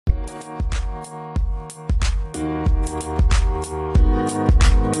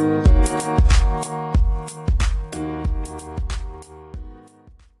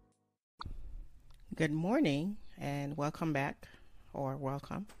Good morning and welcome back, or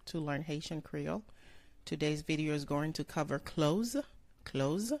welcome to Learn Haitian Creole. Today's video is going to cover clothes,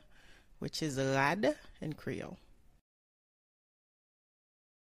 which is rad in Creole.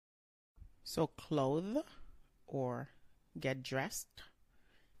 So clothe or get dressed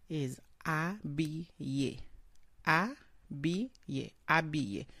is habiller. Habiller.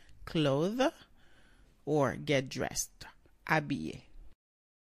 Habiller. Clothe or get dressed. Habiller.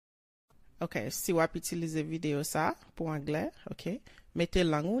 Ok, si wap utilize video sa pour anglais, ok, mettez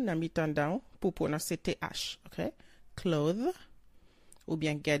langue nan mitan down pour prononcer TH, ok. Clothe ou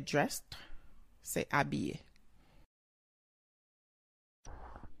bien get dressed, c'est habiller.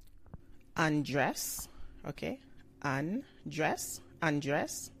 Undress, ok. Undress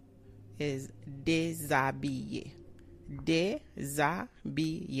is déshabiller.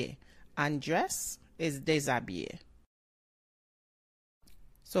 Déshabiller. Undress is déshabiller.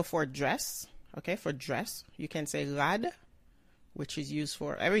 So for dress, okay, for dress, you can say rad, which is used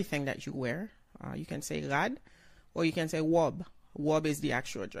for everything that you wear. You can say rad, or you can say wob. Wob is the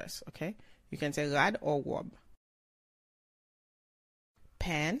actual dress, okay? You can say rad or wob.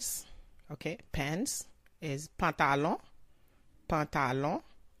 Pants, okay, pants is pantalon,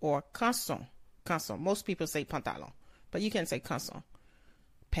 or canson. Most people say pantalon, but you can say canson.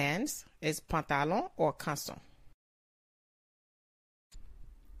 Pants is pantalon or canson.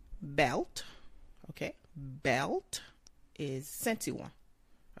 Belt, okay, belt is ceinture,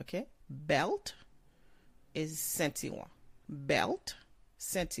 okay, belt is ceinture, belt,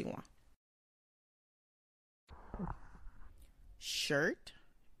 ceinture. Shirt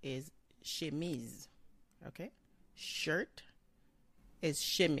is chemise, okay, shirt is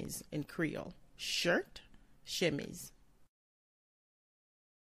chemise in Creole, shirt, chemise.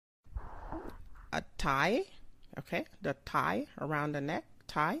 A tie, okay, the tie around the neck,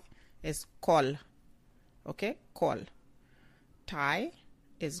 tie is col, okay, col. Tie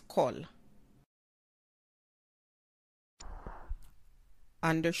is col.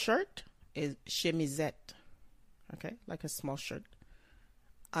 Undershirt is chemisette, okay, like a small shirt.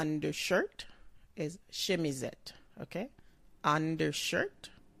 Undershirt is chemisette, okay. Undershirt,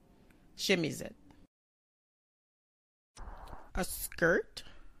 chemisette. A skirt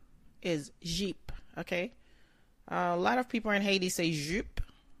is jupe, okay. A lot of people in Haiti say jupe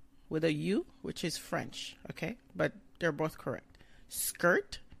with a U, which is French, okay? But they're both correct.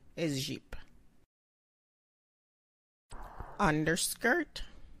 Skirt is jupe. Underskirt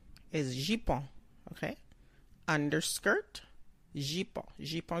is jupon, okay? Underskirt, jupon.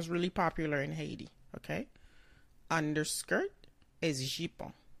 Jupon is really popular in Haiti, okay? Underskirt is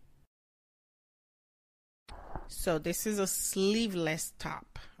jupon. So this is a sleeveless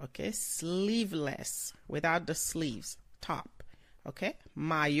top, okay? Sleeveless, without the sleeves, top, okay?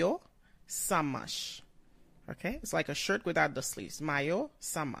 Maillot sans manches, okay? It's like a shirt without the sleeves. Maillot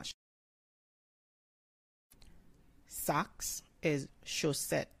sans manches. Socks is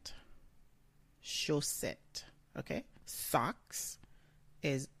chaussette, chaussette, okay? Socks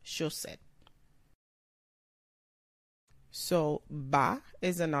is chaussette. So, bas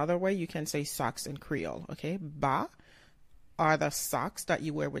is another way you can say socks in Creole, okay? Bas are the socks that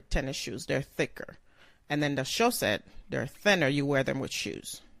you wear with tennis shoes. They're thicker. And then the chaussette, they're thinner. You wear them with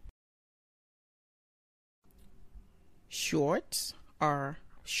shoes. Shorts are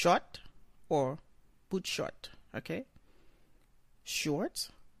short or boot short, okay?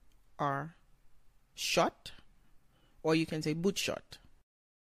 Shorts are short, or you can say boot short.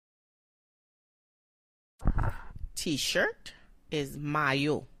 T-shirt is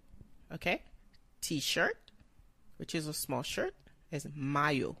maillot, okay? T-shirt, which is a small shirt, is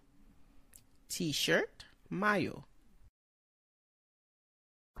maillot. T-shirt, maillot.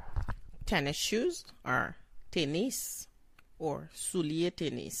 Tennis shoes are tennis or soulier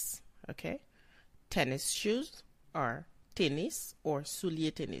tennis, okay? Tennis shoes are tennis or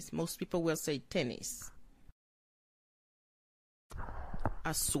soulier tennis. Most people will say tennis.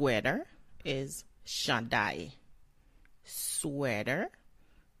 A sweater is chandail. Sweater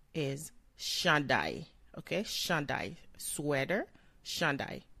is chandail, okay? Chandail, sweater,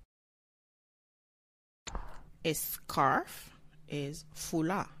 chandail. A scarf is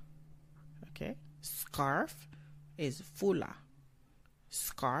foulard, okay? Scarf is foulard.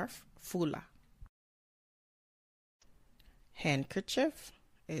 Scarf, foulard. Handkerchief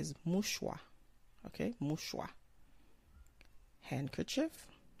is mouchoir, okay? Mouchoir. Handkerchief,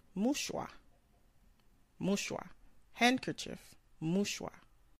 mouchoir. Mouchoir. Handkerchief, mouchoir.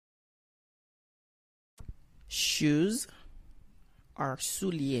 Shoes are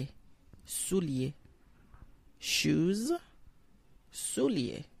souliers. Souliers. Shoes,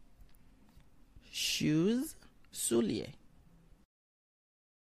 souliers. Shoes, souliers.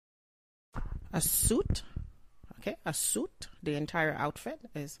 A suit, okay, a suit, the entire outfit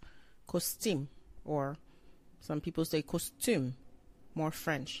is costume, or some people say costume, more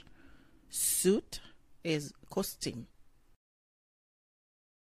French. Suit is costume.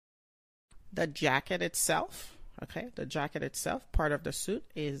 The jacket itself, okay, the jacket itself, part of the suit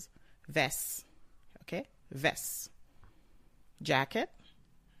is vest, okay, vest. Jacket,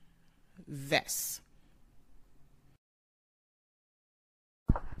 vest.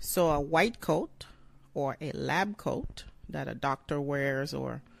 So a white coat or a lab coat that a doctor wears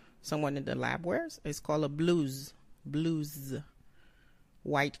or someone in the lab wears is called a blouse. Blouse.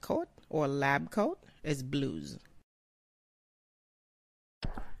 White coat or lab coat is blouse.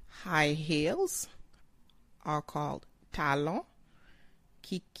 High heels are called talons.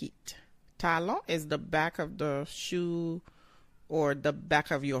 Kikit. Talon is the back of the shoe or the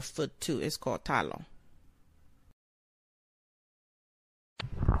back of your foot too. It's called talon.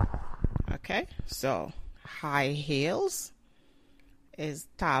 Okay, so high heels is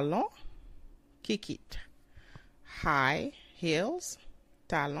talon, kikit. High heels,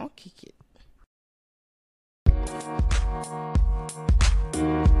 talon, kikit.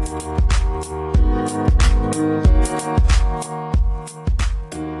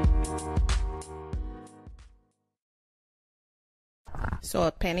 So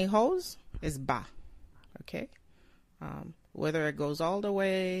a pantyhose is bas, okay? Whether it goes all the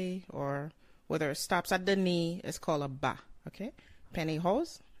way or whether it stops at the knee, it's called a bas, okay?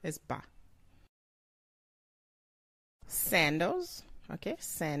 Pantyhose is bas. Sandals, okay?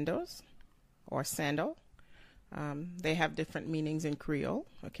 Sandals or sandal. They have different meanings in Creole,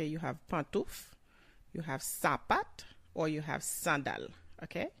 okay? You have pantoufle, you have sapat, or you have sandal,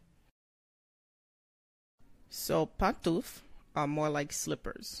 okay? So pantoufle are more like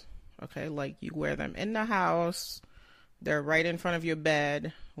slippers, okay? Like you wear them in the house. They're right in front of your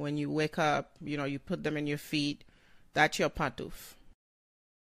bed. When you wake up, you know, you put them in your feet. That's your pantoufle.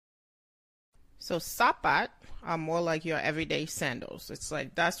 So sapat are more like your everyday sandals. It's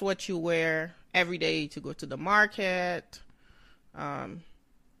like that's what you wear every day to go to the market,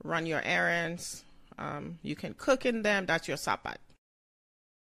 run your errands. You can cook in them. That's your sapat.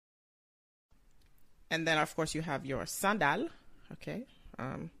 And then, of course, you have your sandal, okay,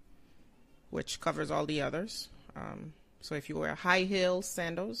 which covers all the others. So if you wear high heel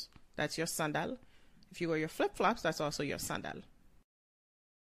sandals, that's your sandal. If you wear your flip-flops, that's also your sandal.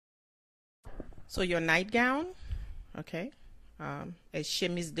 So your nightgown, okay, is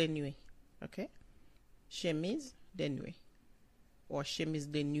chemise de nuit, okay? Chemise de nuit or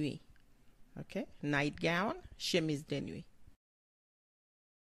chemise de nuit, okay? Nightgown, chemise de nuit.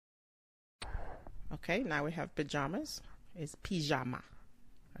 Okay, now we have pajamas. It's pyjama,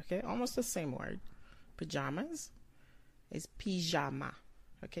 okay? Almost the same word. Pajamas is pyjama,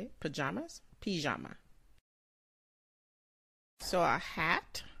 okay? Pajamas, pyjama. So a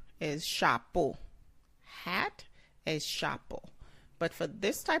hat is chapeau. Hat is chapeau. But for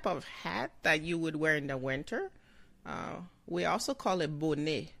this type of hat that you would wear in the winter, we also call it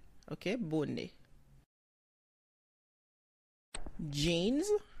bonnet, okay? Bonnet. Jeans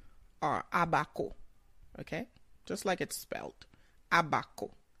are abaco, okay? Just like it's spelled,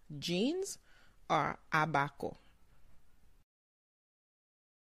 abaco. Jeans are abaco.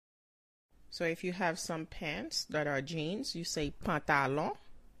 So if you have some pants that are jeans, you say pantalon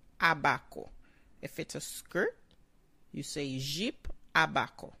abaco. If it's a skirt, you say jupe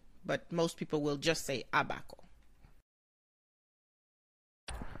abaco. But most people will just say abaco.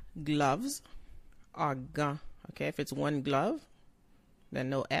 Gloves are gants. Okay, if it's one glove, then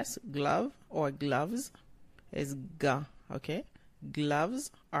no S. Glove or gloves is gants. Okay,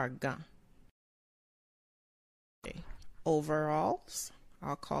 gloves are gants. Okay. Overalls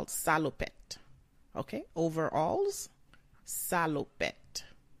are called salopette. Okay, overalls, salopette.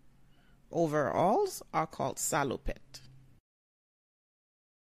 Overalls are called salopette.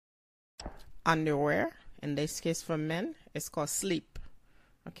 Underwear, in this case for men, is called slip.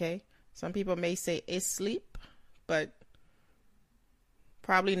 Okay, some people may say is sleep, but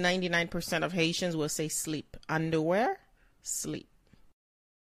probably 99% of Haitians will say sleep. Underwear, sleep.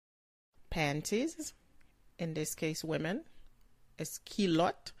 Panties, in this case women, is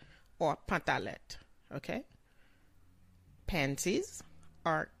culotte or pantalette. Okay, panties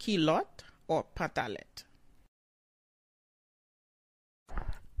are culotte or pantalette.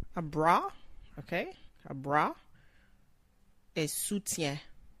 A bra, okay, a bra is soutien.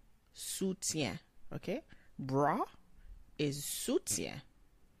 Soutien, okay. Bra is soutien.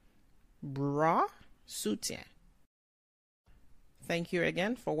 Bras, soutien. Thank you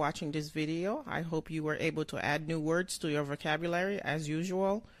again for watching this video. I hope you were able to add new words to your vocabulary as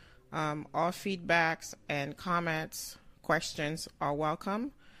usual. All feedbacks and comments, questions are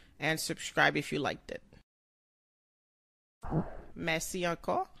welcome, and subscribe if you liked it. Merci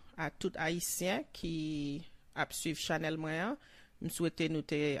encore à tout haïtien qui a suivi channel moi. Je souhaite nous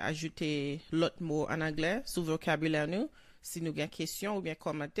ajouter l'autre mot en anglais sous vocabulaire nous. Si nous avons question ou bien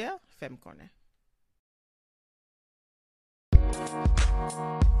commentaire, faites-moi connaître.